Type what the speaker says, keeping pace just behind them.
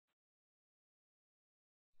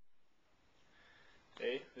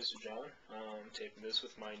Hey, this is John. I'm taping this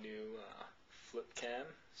with my new flip cam,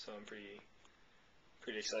 so I'm pretty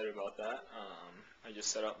excited about that. I just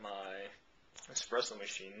set up my espresso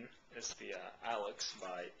machine. It's the Alex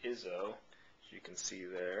by Izzo, as you can see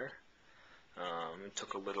there. It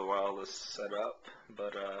took a little while to set up,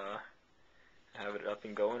 but I have it up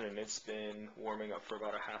and going, and it's been warming up for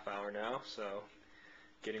about a half hour now, so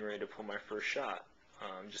getting ready to pull my first shot.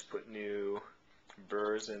 Just put new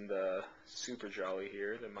burrs in the Super Jolly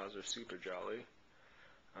here, the Mazda Super Jolly,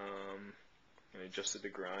 and adjusted the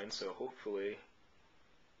grind, so hopefully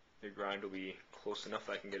the grind will be close enough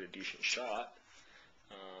that I can get a decent shot.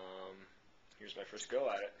 Here's my first go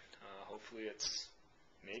at it. Hopefully it's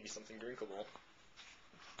maybe something drinkable.